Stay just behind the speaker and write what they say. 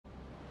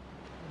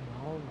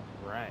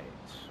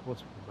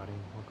What's up, everybody?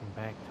 Welcome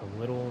back to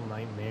Little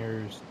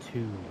Nightmares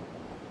 2.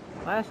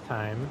 Last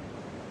time,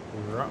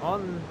 we were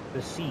on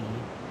the sea,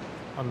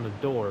 on the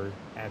door,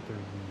 after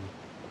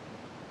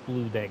we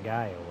blew that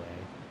guy away.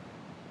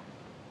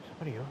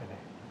 Somebody over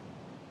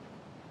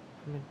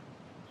there.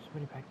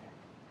 Somebody back there.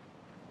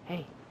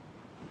 Hey!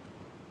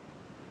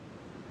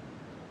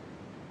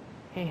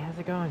 Hey, how's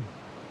it going?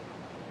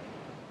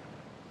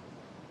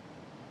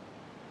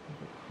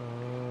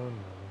 Oh, no.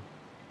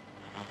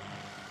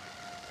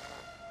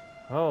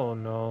 Oh,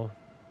 no.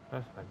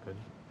 That's not good.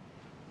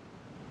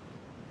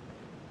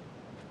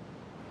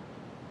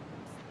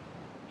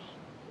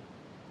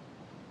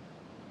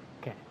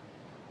 Okay.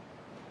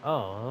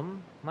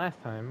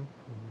 Last time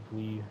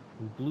we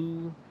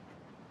blew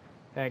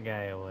that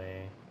guy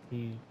away.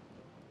 He's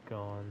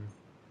gone.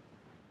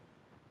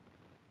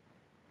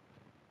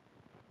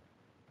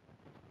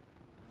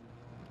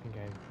 I think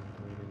I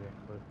deleted that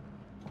clip.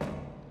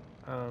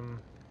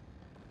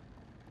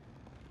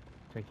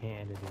 So I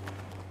can't edit it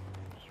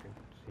straight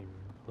save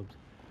clips.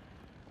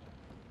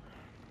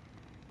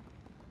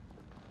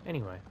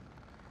 Anyway,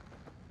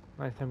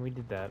 last time we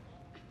did that,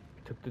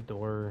 we took the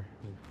door,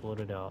 we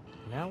floated out.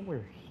 Now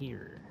we're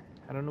here.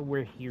 I don't know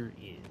where here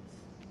is.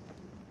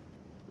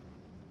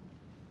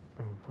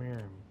 Or where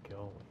I'm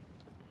going.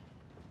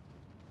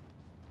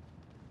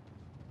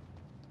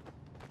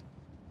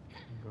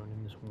 I'm going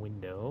in this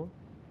window.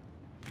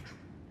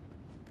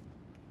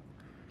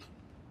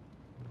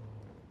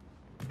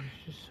 There's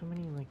just so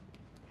many like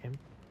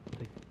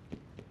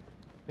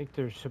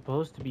there's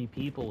supposed to be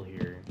people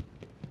here,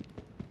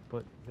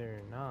 but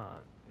they're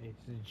not.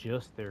 It's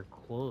just their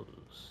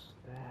clothes.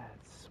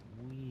 That's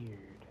weird.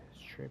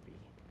 It's trippy.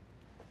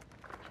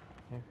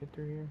 Can I fit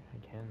through here? I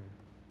can.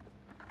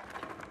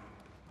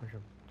 Bunch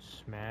of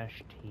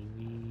smashed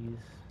TVs.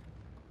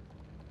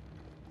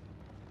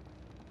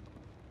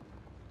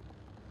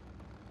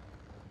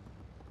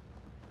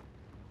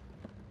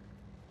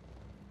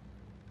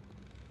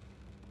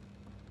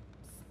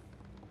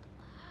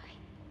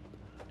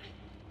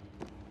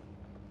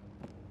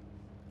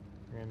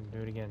 We're gonna do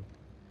it again.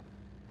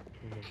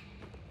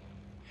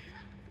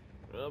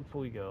 Up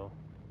we go.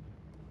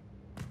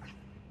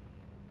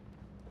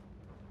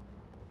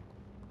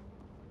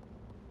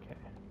 Okay.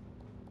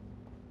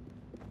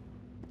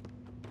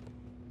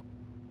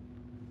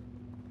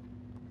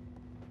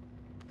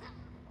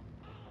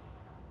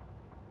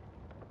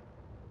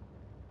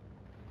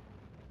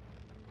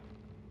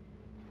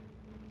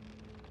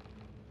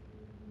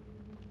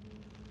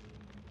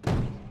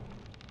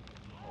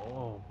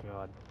 Oh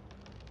god.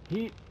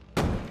 He.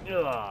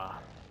 Ugh.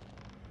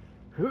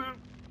 Yeah.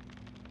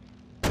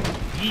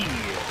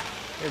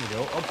 There we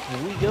go. Up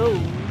we go.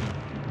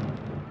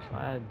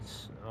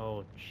 Lads.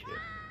 Oh shit.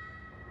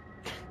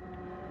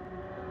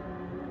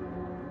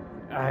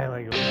 I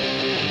like it.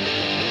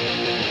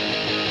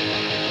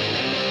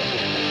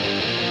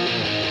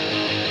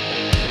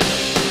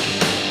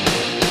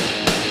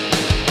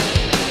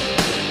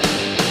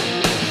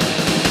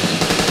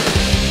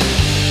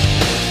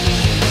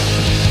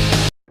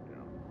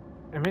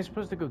 Am I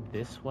supposed to go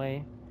this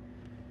way?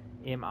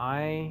 Am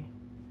I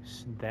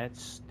that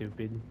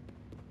stupid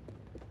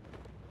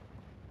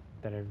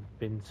that I've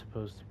been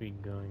supposed to be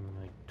going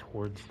like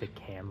towards the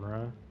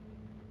camera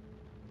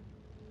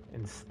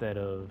instead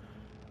of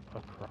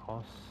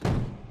across?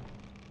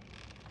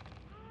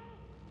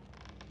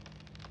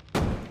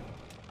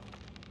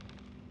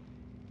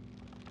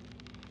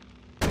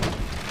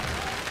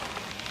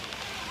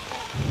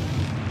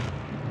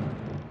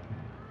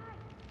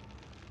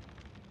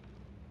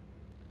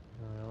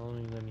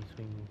 Only let me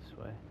swing this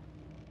way.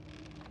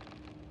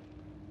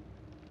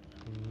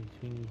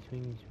 Swing,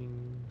 swing,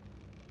 swing.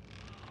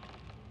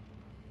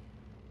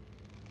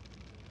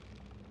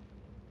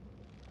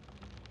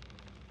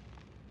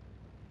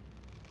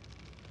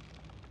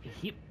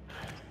 Hip.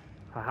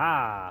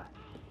 Haha.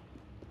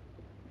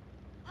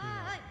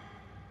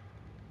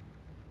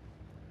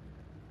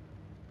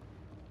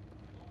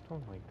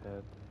 Don't like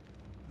that.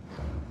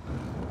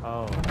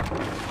 Oh.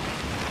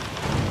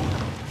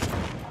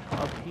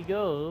 Up you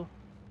go.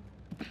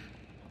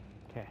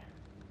 Okay.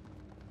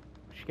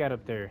 What you got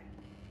up there?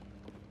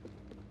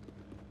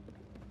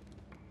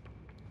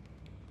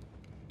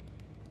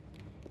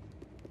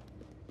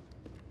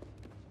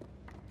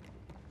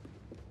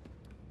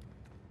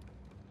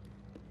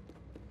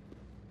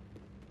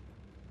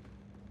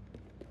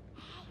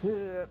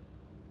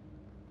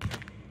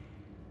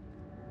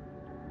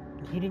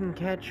 He didn't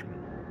catch me.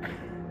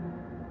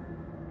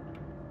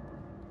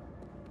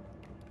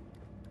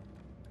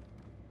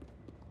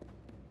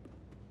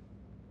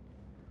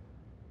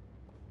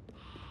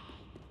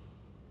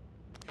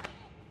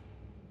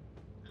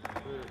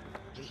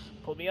 Just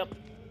pull me up.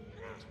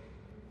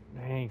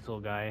 Thanks, little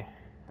guy.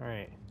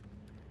 Alright.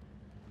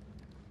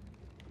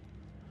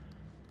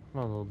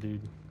 Come on, little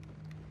dude.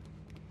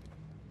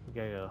 We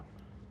gotta go.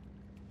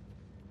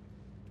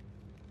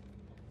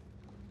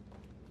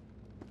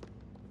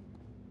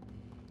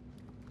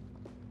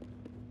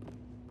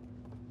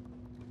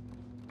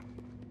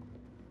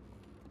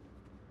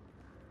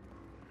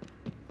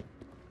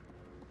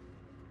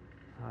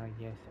 Ah,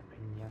 yes, a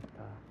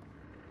piñata.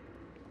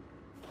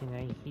 Can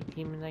I hit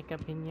him like a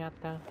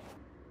piñata?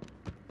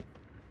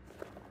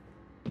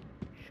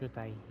 Should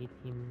I hit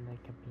him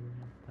like a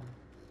piñata?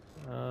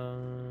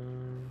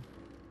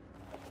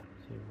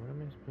 Let's see, what am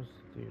I supposed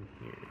to do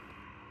here?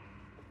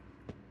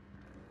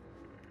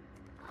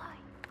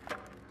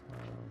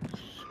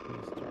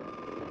 Squeeze through.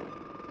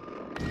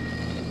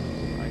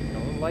 I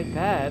don't like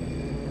that.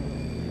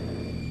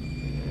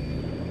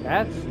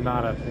 That's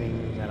not a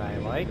thing that I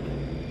like.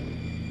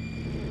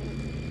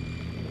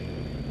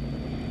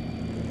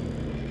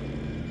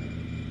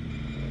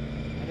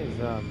 That is,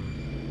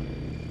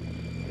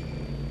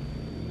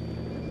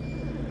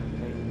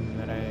 thing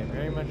that I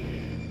very much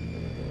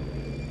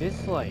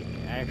dislike,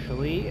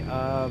 actually.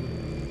 Let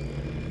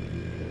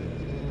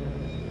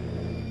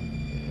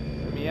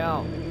me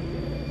out.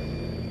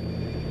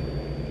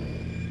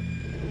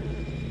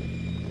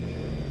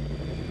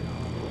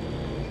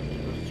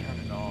 Let's turn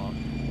it off.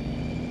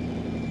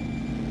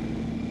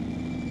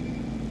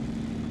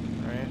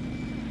 Alright.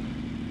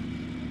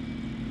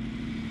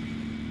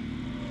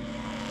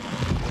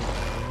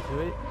 Into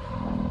it.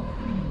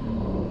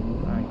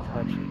 I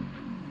touch it.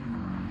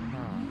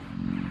 Huh.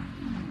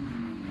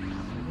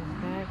 What is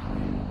that?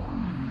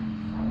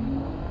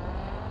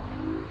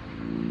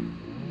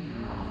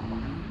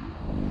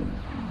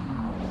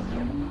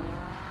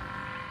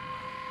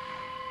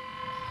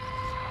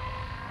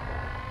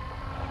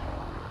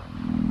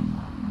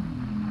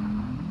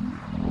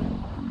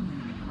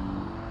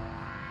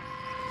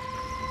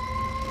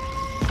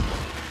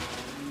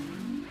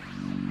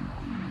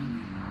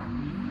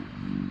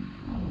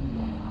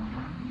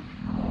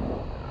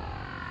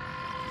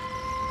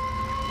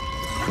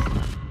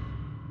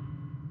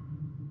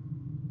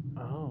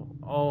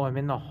 Oh, I'm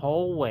in the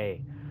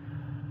hallway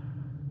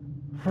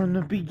from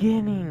the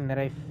beginning that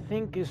I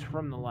think is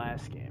from the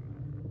last game.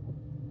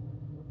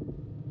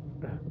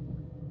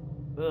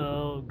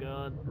 Oh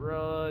god,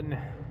 run.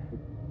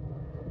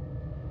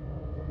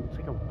 It's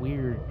like a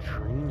weird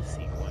dream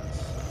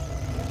sequence.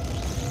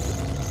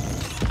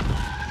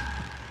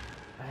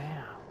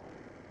 Ow.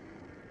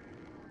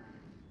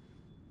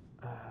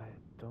 I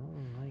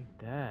don't like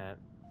that.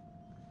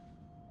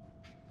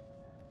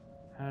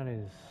 That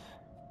is...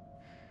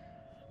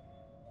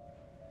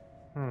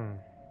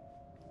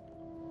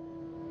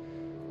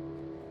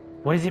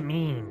 What does it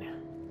mean?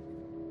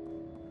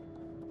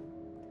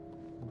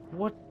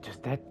 What does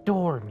that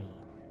door mean?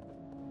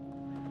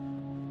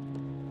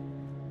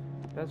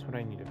 That's what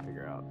I need to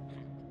figure out.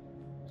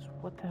 So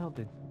what the hell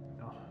did...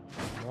 a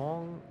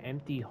long,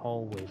 empty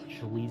hallway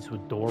which leads to a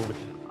door with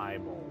an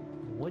eyeball.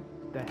 What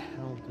the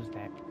hell does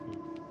that mean?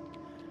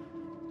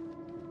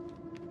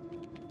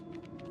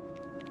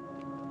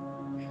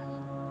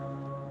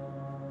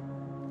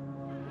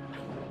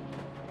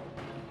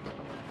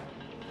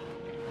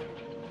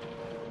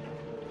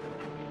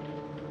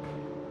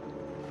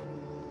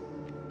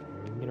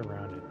 We can get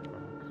around it,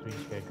 because we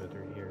just gotta go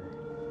through here.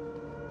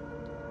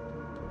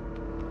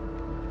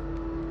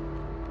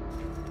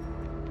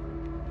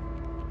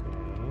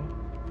 Okay.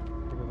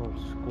 Like a little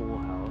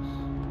schoolhouse.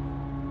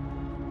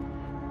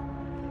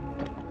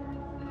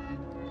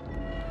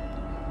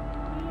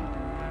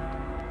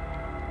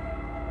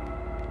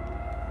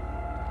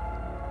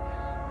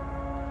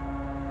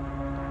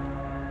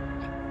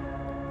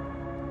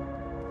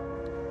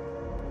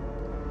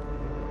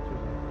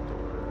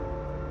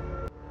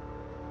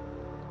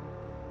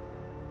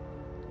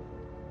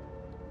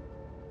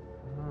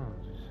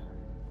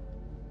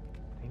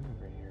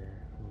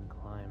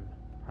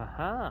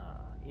 Haha!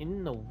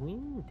 In the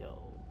window.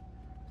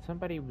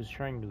 Somebody was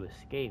trying to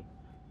escape.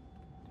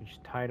 They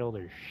just tied all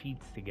their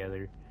sheets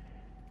together.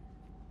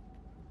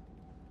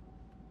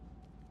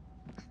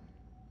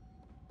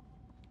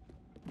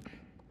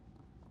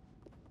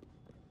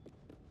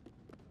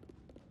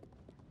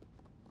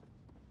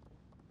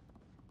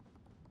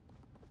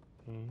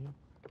 Okay.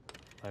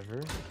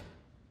 Lever.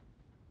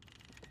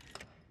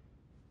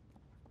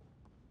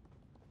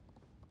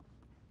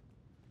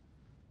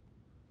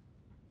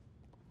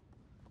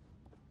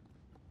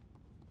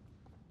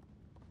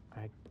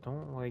 I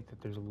don't like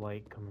that there's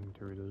light coming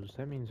through those.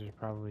 That means there's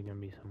probably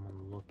going to be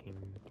someone looking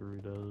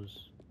through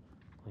those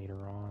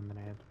later on that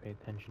I have to pay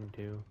attention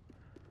to.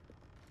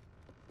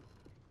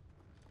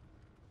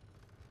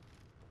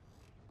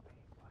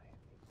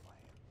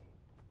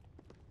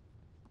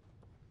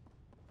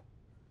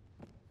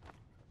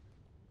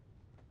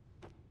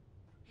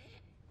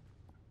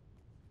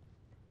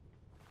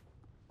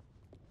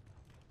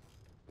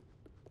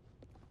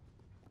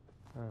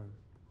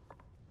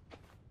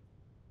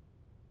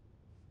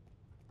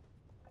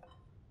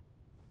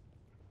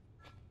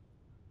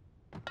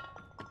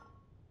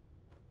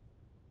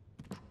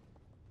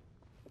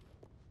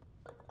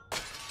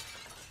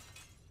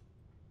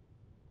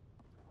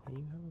 You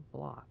have a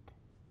block.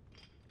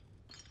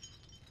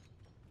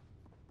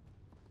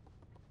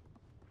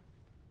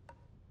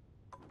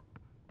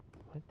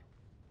 What?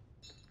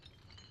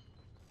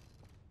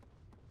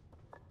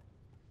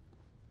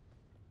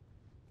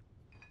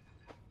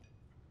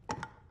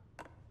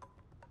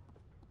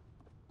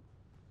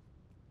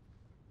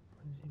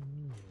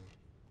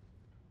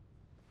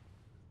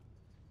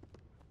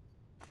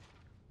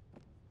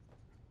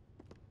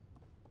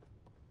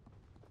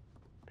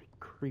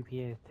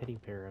 creepy ass teddy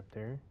bear up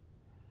there.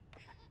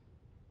 Right,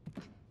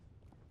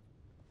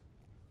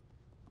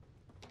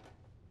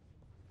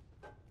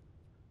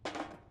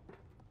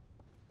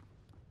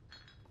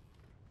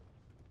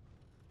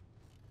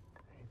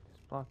 this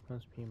block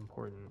must be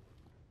important.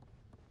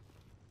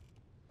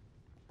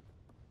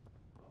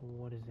 But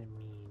what does it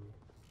mean?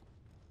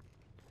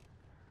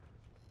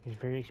 It's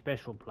very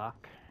special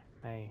block.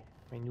 My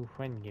new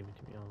friend gave it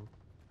to me. Oh,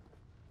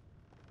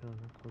 not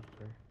close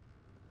to her.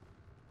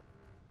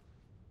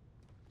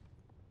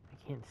 I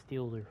can't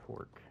steal their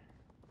fork.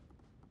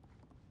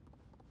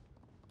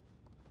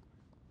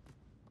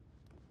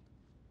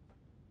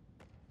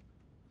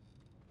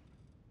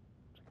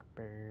 There's like a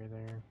barrier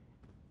there.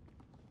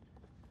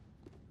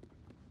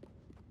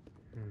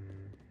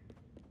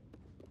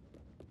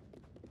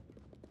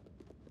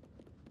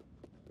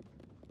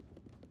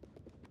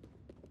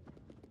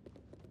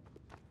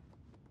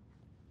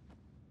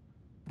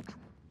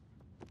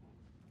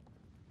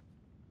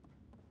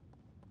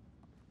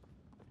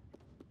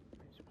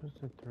 Supposed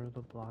to throw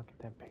the block at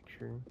that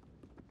picture.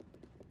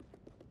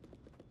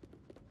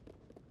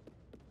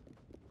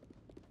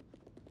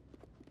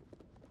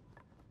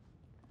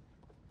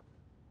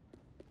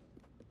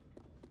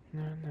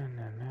 Na na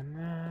na na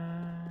na.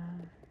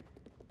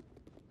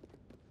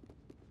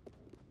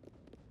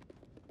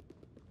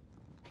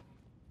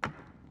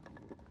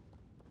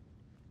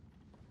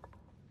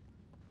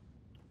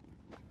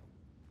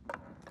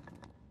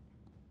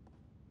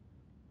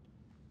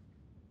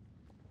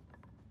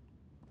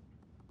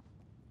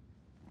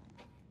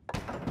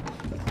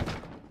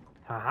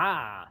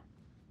 Haha!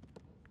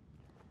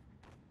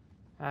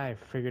 I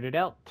figured it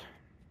out.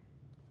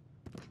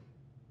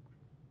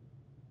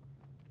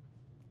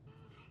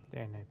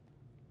 Damn it.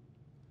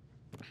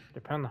 They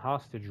found the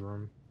hostage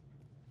room.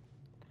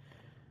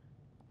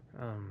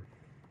 Did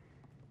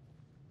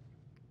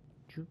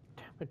you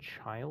have a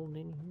child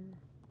in here?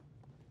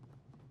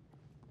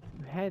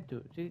 You had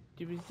to.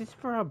 Was this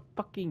for a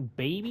fucking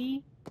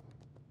baby?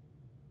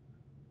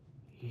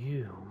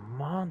 You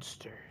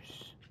monsters.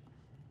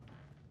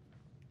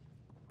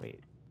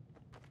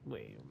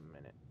 Wait a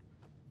minute.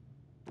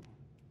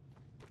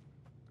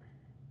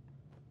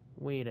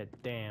 Wait a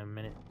damn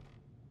minute.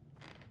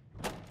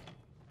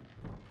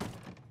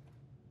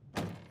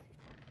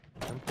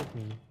 Come with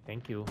me.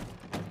 Thank you.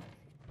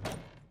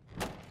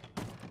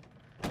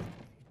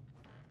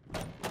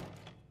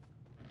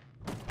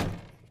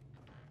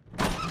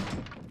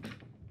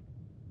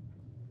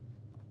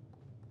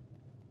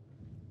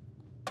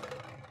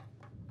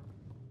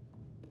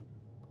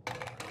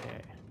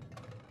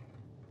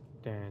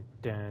 Dun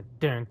dun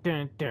dun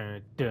dun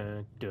dun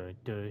dun dun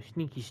dun.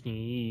 Sneaky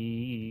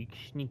sneak,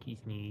 sneaky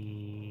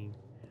sneak.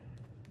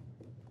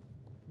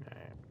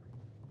 Alright.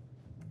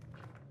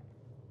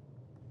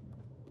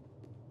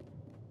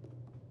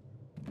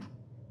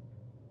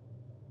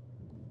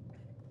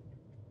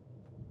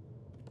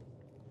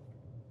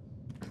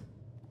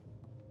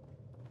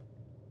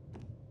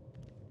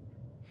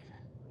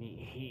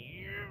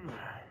 Here.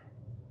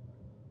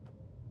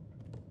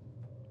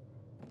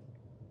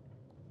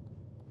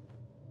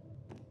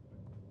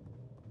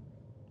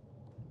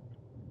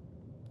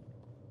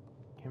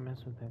 Can't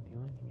mess with that. The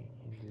only thing I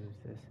can do is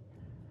this.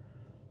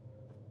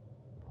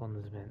 Pull on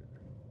this vent.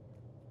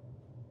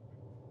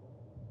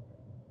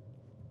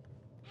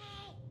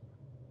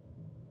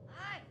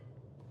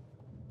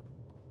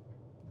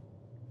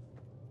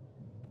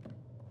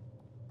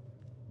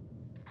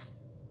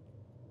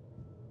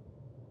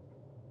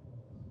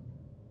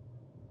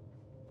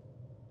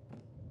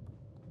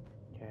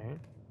 Okay.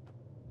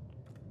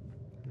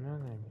 Now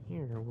that I'm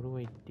here, what do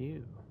I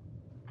do?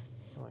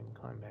 Oh, I can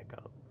climb back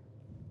up.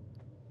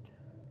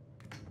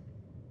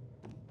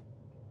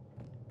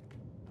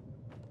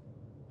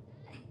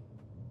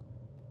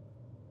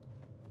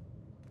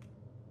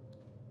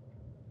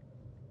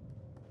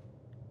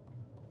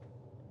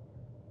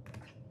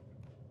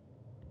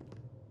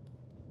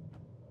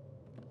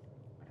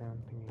 I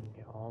don't think I can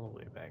get all the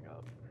way back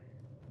up.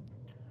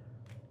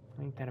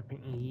 Link that up in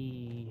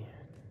E.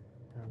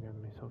 I'm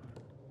getting myself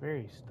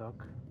very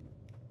stuck.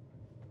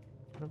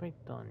 What have I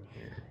done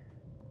here?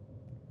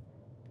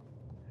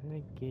 How did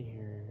I get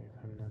here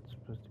if I'm not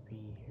supposed to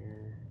be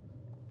here?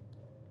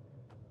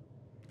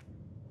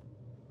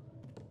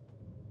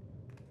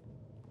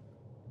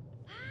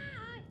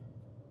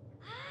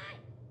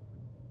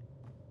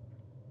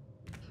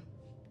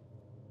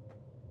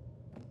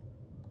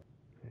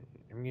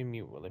 I'm gonna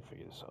mute while I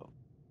figure this out.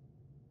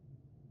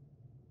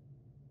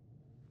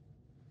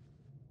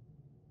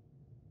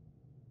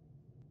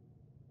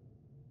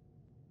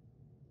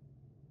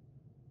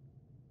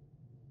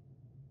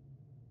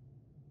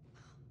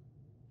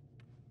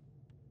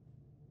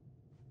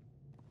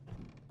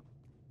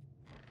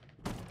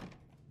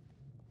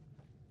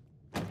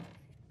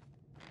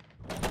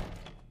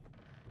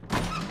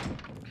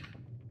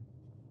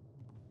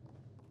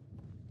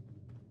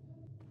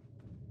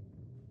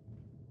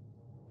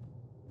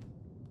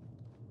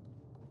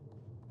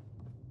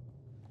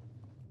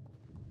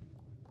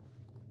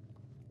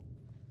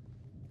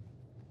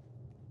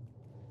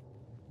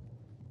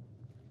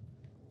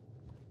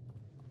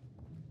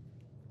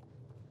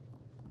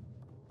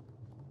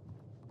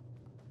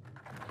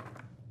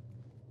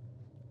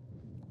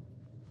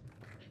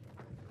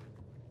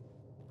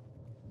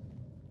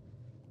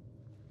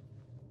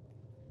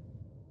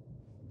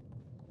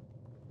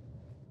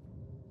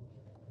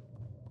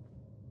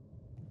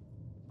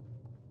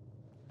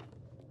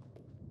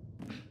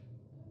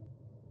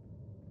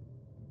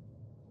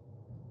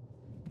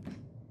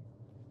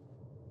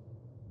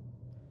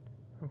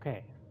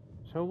 Okay,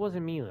 so it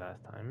wasn't me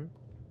last time,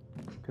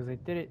 because I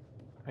did it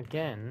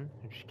again,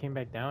 and she came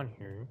back down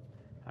here.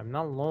 I'm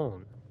not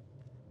alone.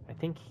 I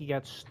think he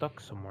got stuck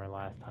somewhere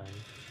last time.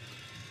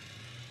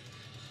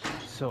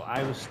 So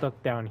I was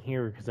stuck down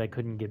here because I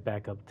couldn't get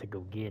back up to go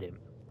get him.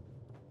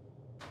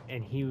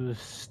 And he was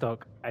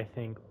stuck, I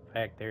think,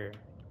 back there.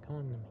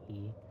 Calling him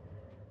he,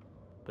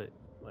 but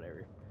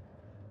whatever.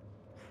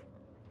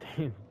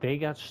 They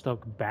got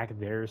stuck back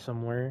there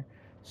somewhere,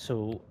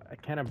 so I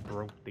kind of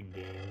broke the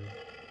game.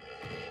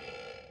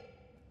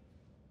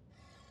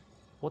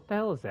 What the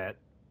hell is that?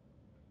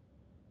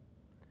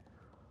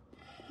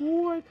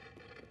 What?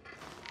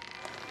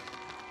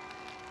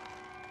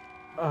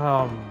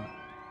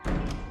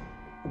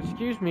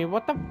 Excuse me,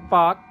 what the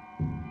fuck?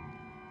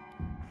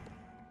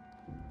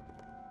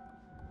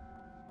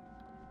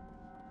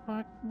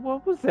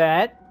 What was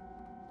that?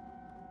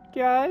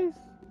 Guys,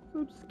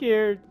 I'm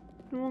scared.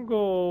 Don't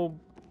go.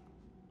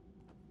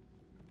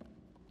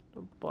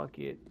 The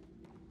bucket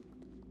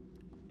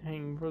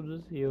hanging from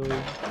the ceiling.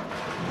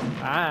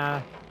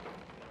 Ah.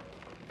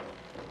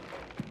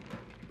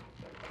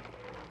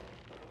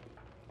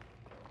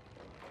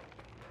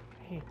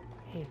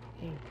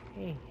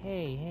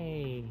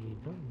 Hey,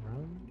 don't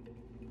run.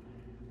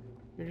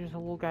 You're just a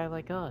little guy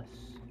like us.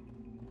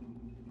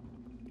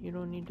 You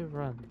don't need to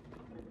run.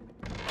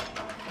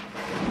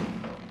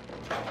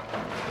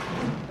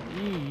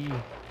 Eee.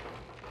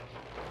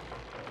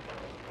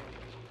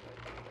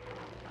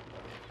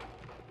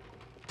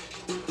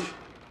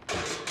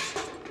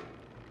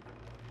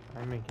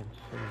 I'm making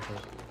some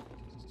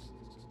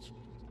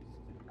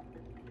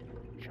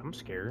jump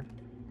scare.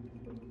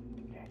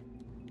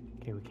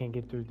 Okay, we can't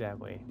get through that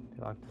way.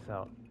 They locked us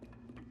out.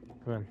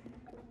 Come on.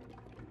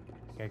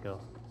 Gotta go.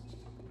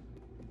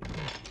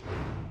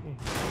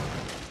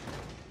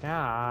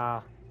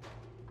 Ah.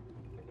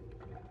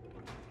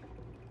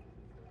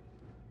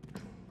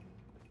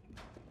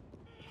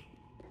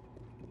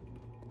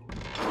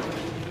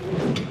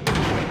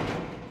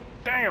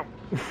 Damn.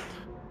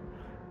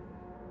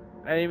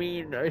 I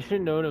mean, I should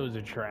have known it was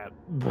a trap,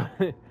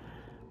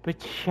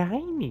 but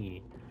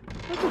shiny.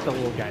 Look at the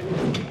little guy.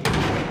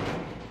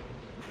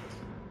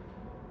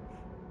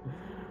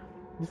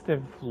 Just that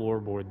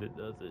floorboard that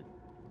does it.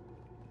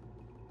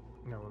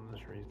 No one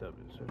was raised up.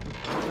 So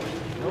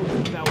nope,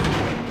 that was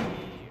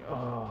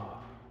oh.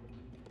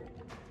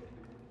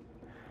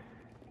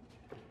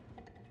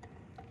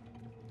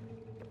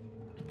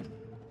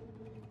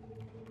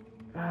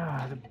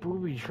 Ah, the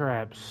booby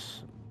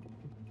traps.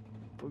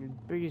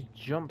 Biggest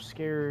jump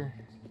scare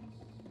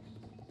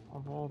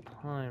of all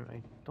time.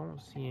 I don't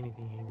see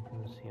anything hanging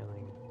from the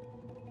ceiling.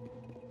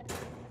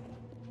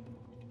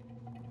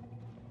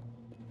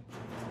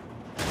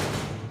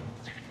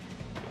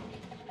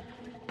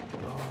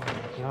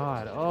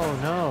 God, oh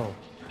no.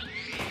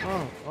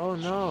 Oh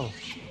no.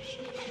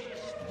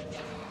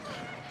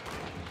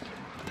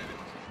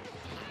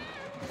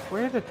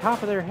 Where at the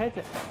top of their heads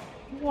at?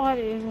 What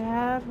is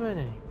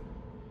happening?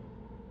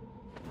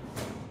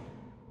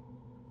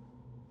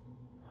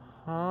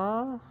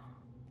 Huh?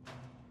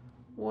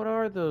 What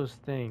are those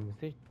things?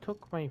 They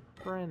took my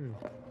friend.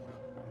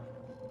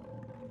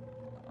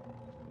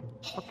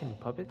 Fucking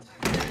puppets?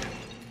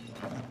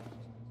 I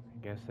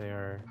guess they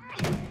are.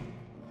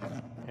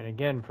 And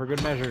again, for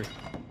good measure.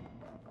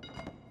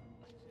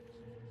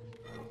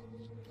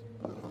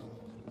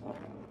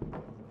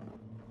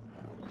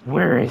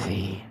 Where is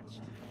he?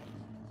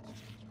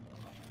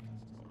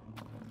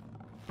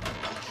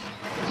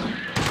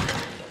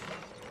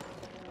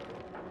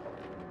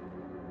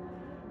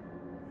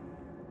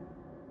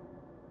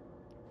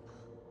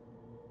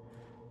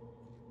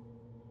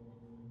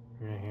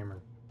 Give me a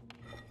hammer.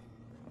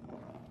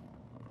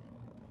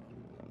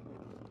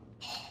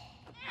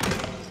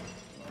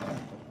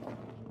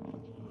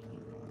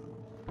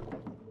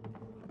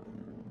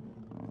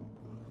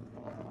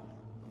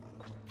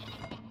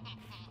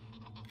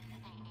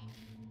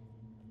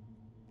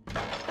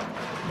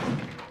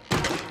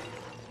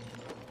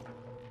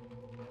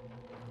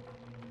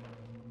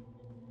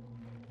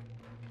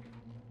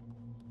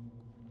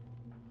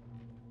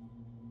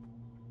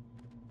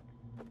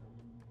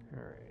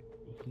 Alright.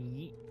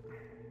 Yeet.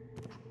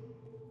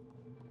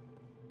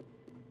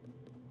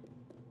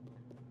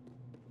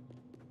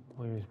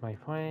 Where's my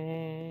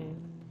friend?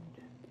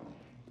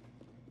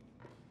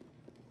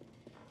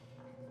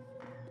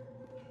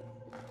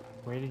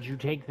 Where did you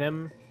take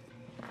them?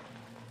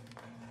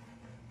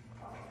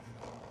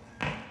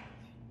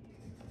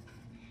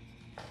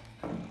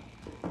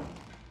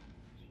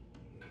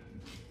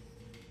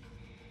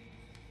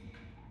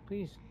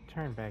 Please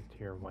turn back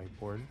to your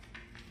whiteboard.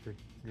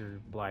 Your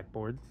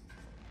blackboard.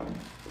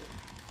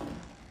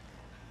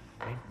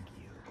 Thank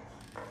you.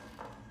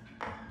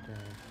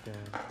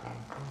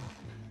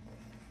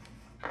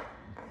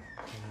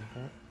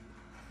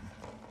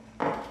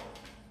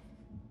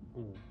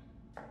 Ooh.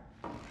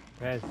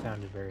 That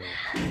sounded very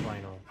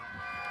final.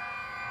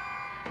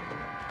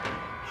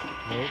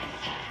 Nope.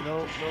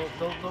 No.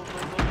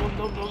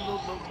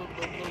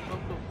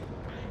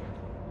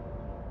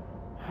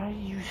 How did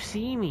you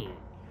see me?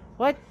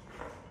 What?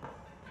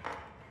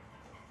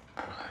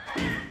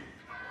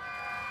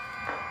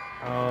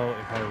 Oh,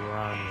 if I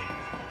run.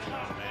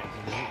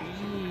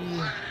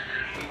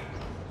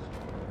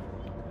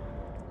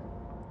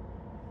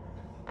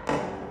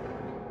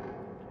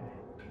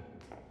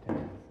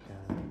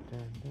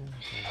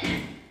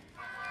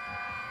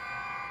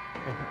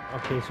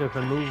 Okay, so if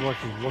I move like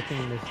he's looking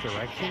in this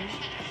direction.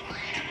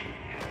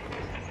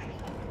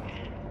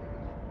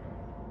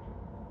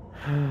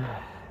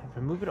 If I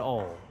move at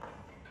all,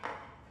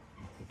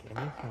 like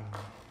anything,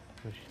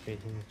 so she's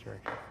facing this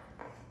direction.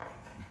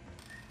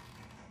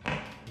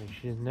 Like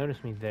she doesn't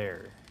notice me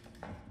there.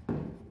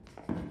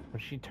 When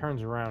she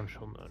turns around,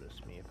 she'll notice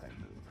me if I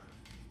move.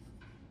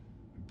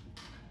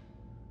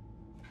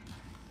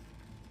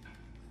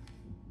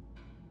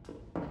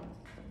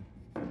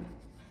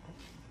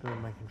 Feel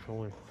my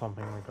controller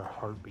thumping like a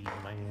heartbeat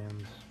in my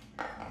hands.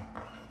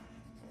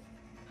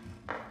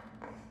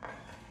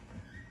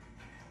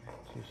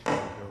 She's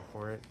gonna go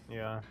for it.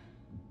 Yeah.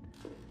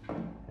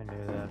 I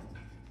knew that.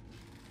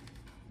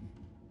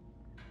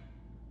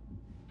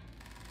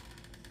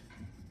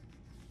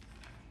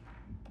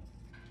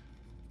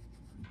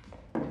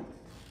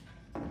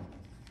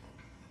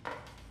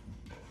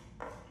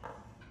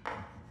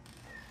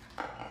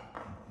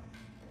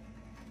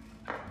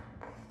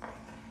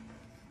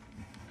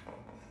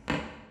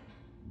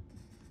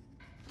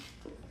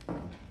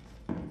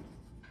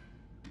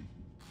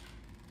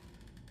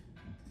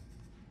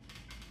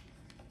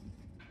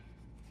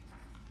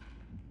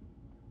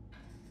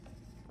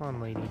 Come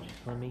on, lady,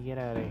 just let me get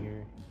out of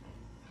here.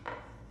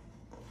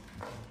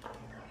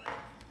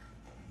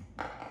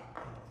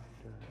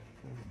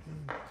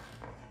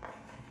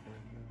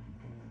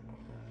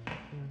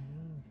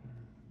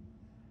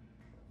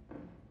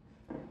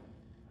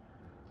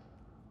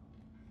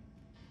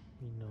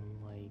 You know,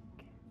 like,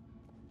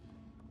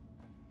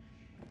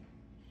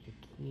 there's a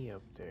key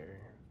up there.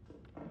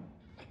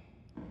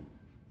 Do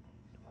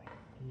I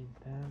need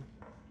that?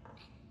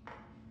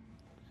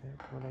 Is that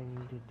what I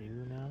need to do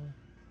now?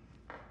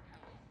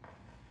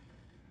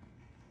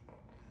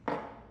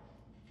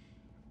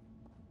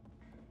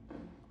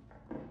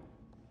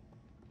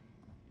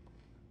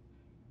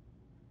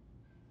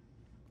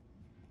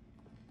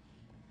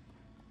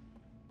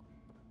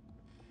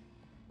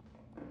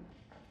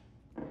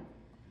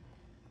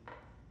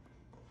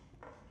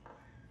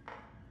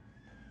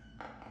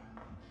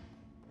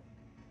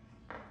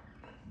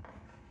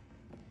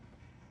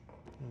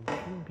 There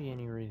shouldn't be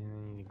any reason I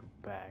need to go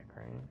back,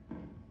 right?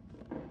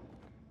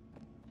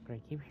 But I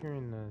keep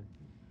hearing the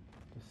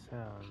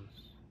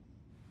sounds.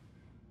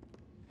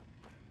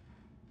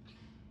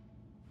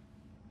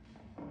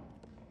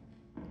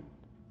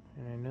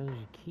 And I know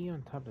there's a key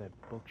on top of that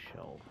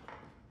bookshelf.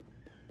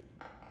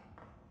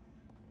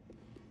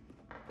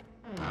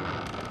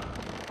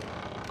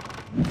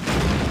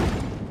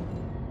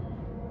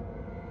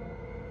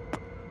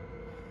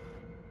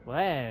 Well,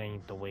 that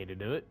ain't the way to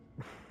do it.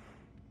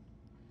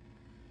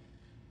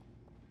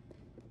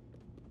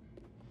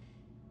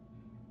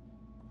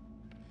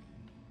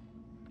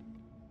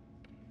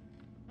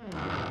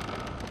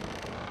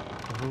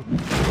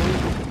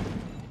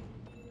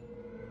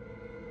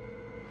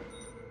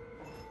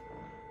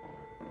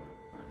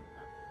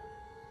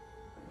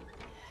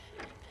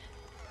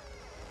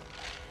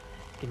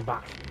 In the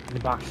box. In the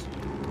box.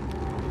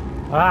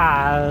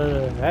 Ah,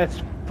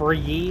 that's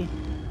free.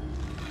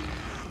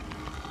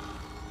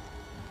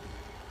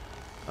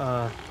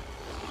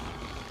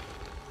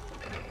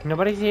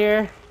 Nobody's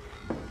here.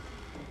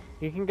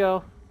 You can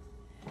go.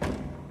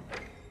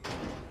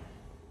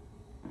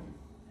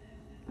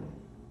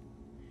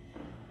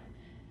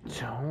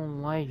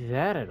 Don't like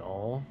that at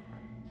all.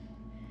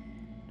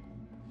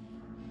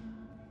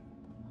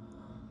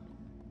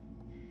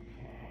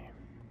 Okay.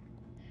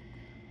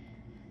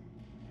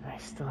 I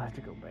still have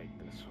to go back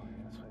this way.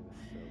 That's why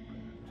this is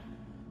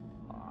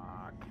open.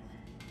 Fuck.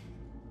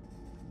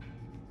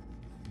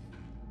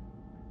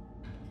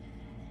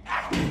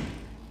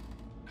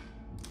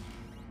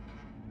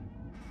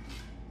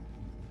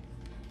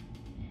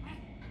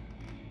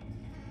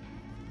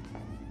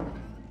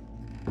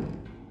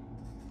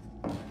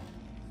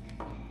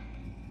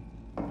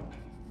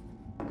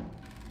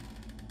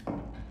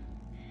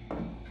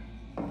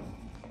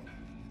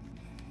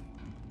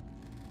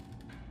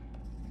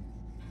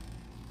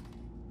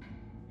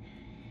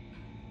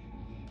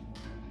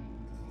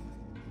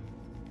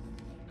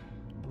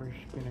 We're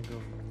just gonna go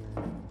from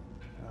here.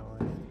 That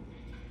way.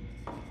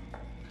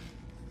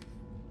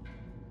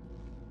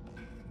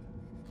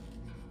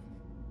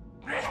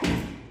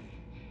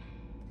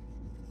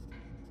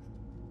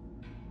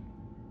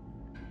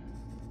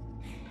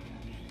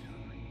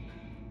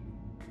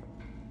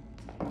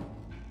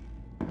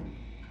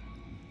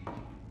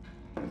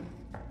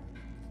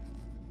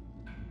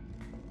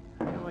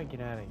 How do I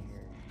get out of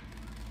here?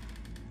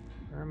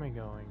 Where am I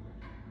going?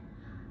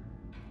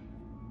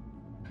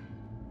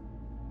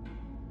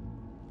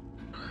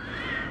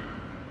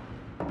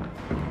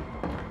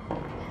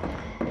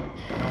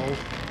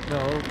 No,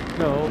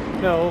 no,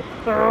 no,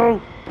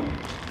 no!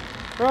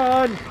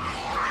 Run!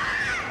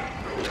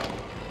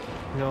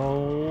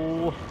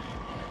 No.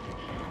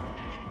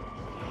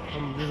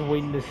 I'm just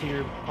waiting to see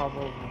her pop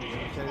over the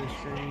other side of the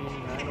screen.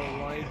 I don't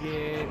like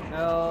it.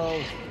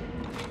 No.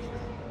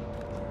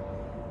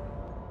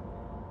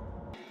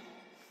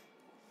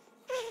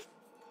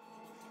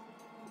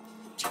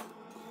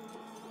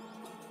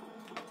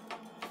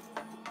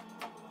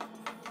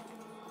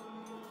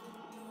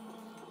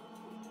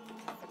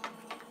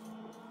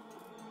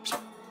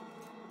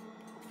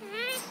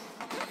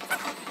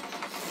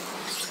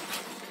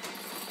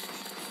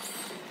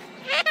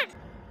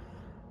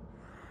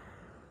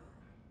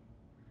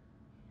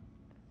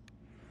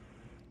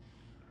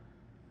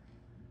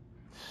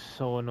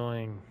 So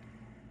annoying.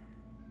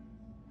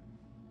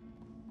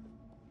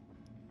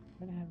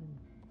 What happened?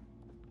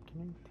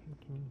 Can I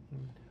take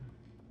anything to...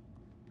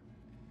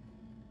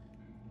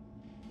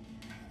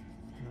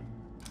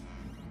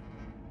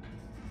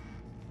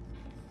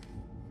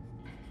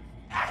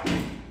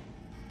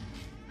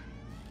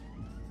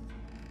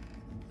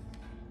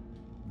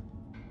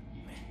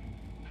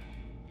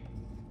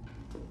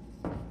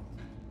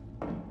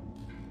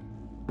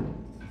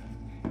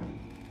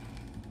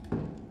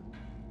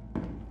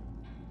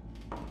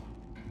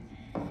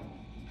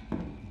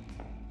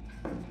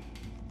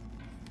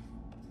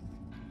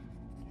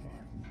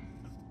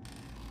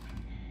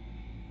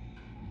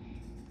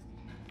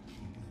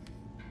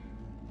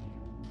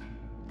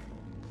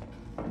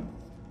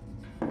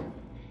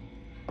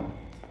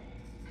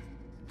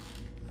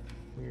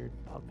 Weird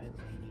puppet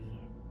lady.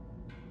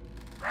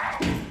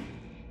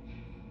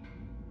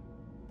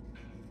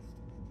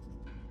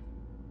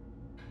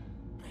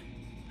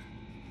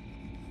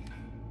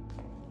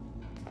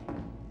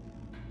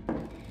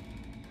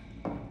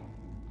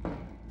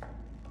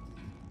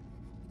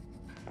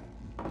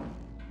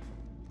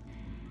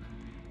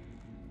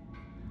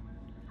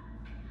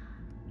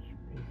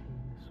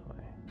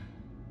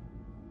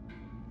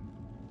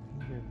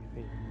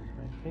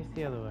 Face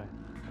the other way.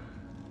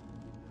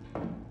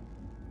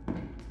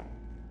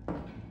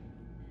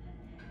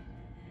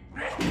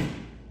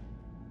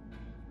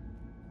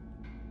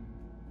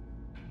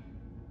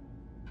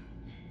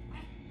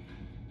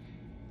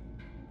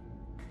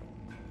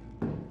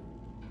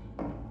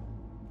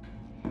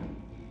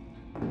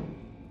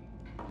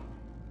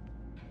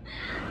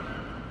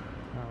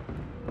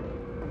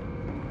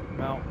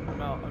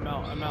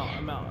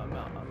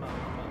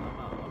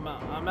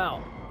 I'm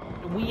out.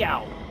 We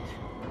out.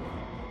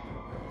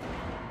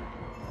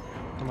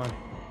 Come on.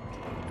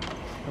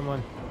 Come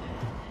on.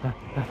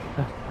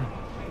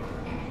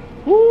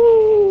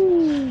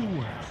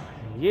 Woo!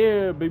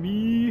 Yeah,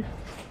 baby.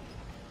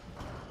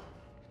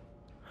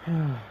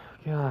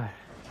 God.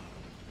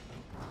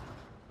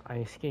 I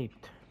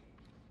escaped.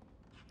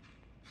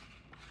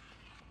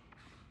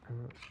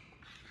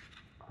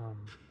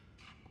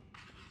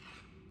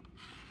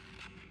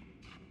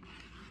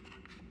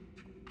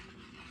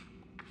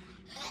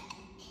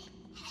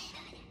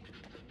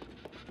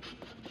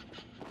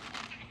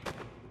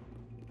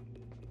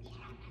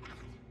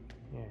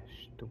 Yeah,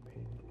 stupid.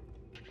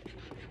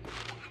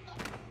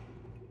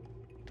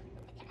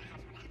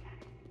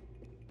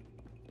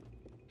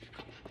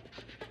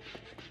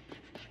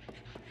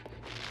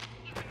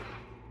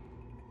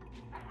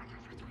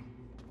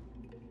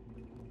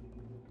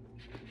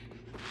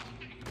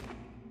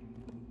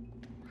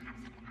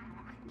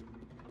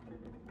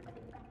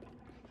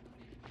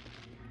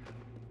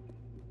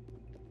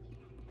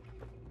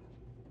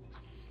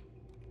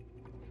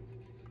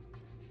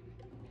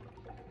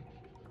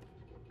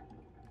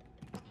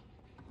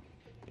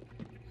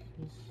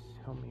 Please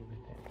help me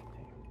with that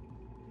thing.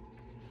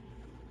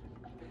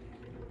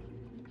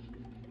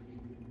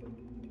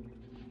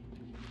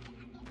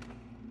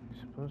 I'm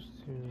supposed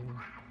to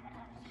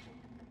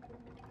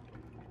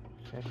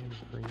set him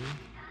free.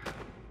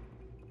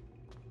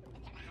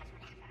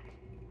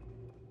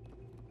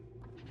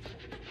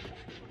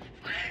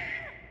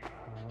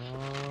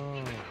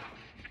 Oh,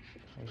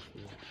 I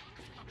see.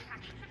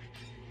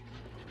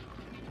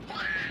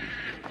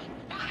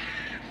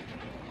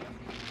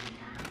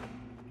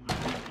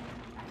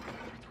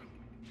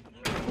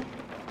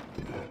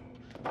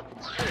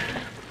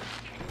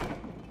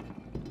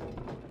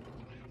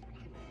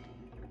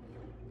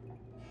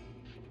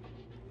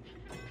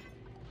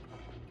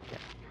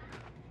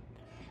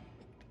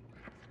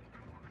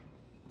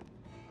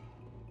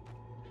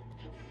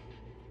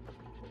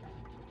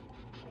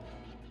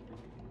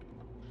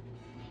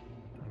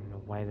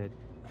 Why the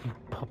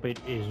puppet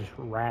is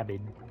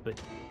rabid, but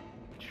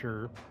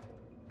sure.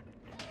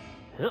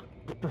 Hup.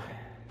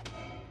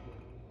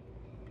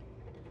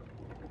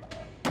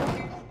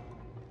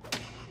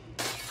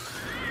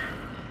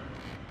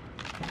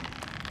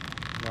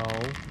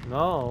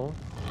 No.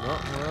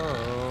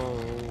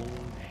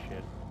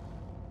 Shit.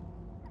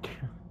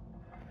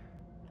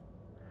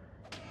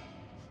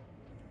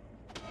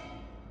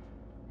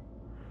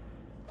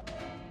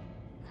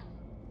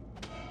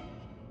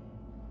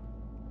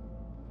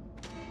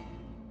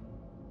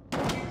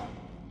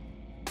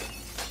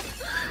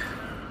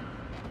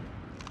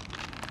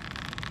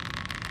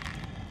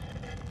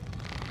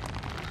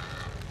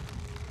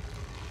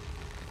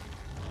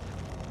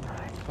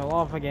 fell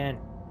off again.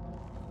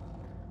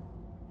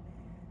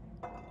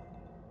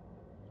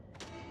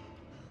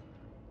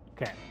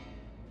 Okay.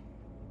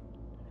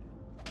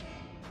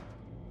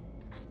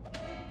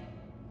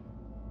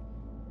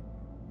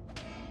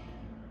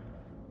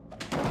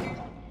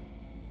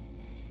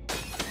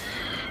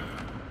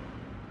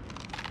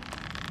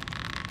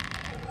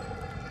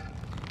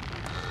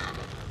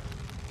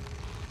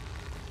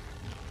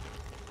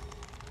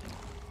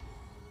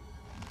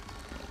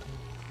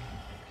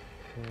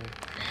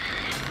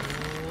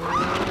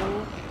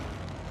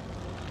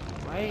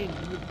 Why?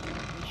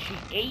 She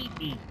ate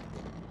me.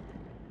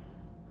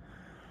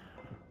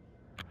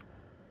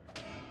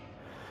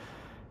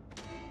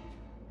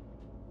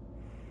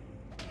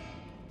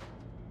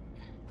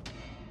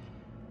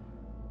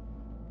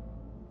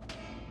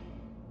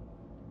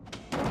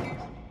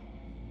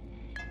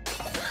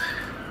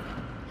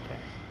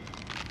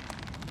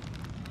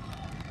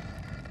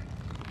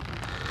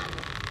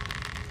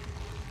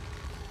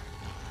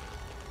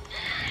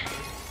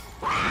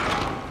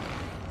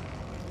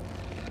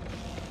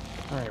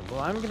 Alright, well,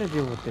 I'm gonna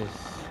deal with this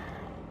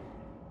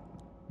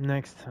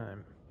next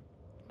time.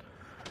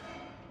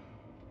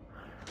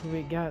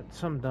 We got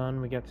some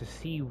done. We got to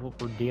see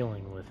what we're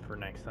dealing with for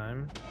next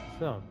time.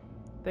 So,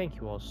 thank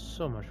you all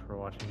so much for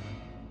watching.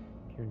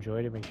 If you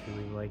enjoyed it, make sure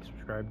you leave a like,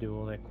 subscribe, do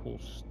all that cool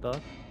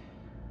stuff.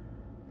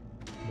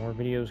 More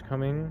videos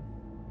coming.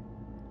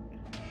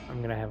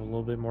 I'm gonna have a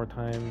little bit more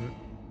time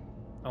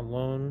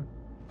alone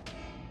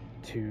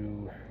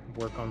to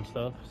work on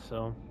stuff,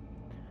 so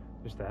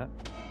there's that.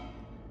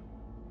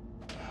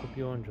 Hope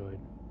you all enjoyed.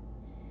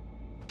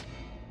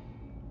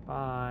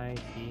 Bye.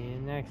 See you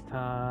next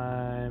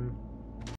time.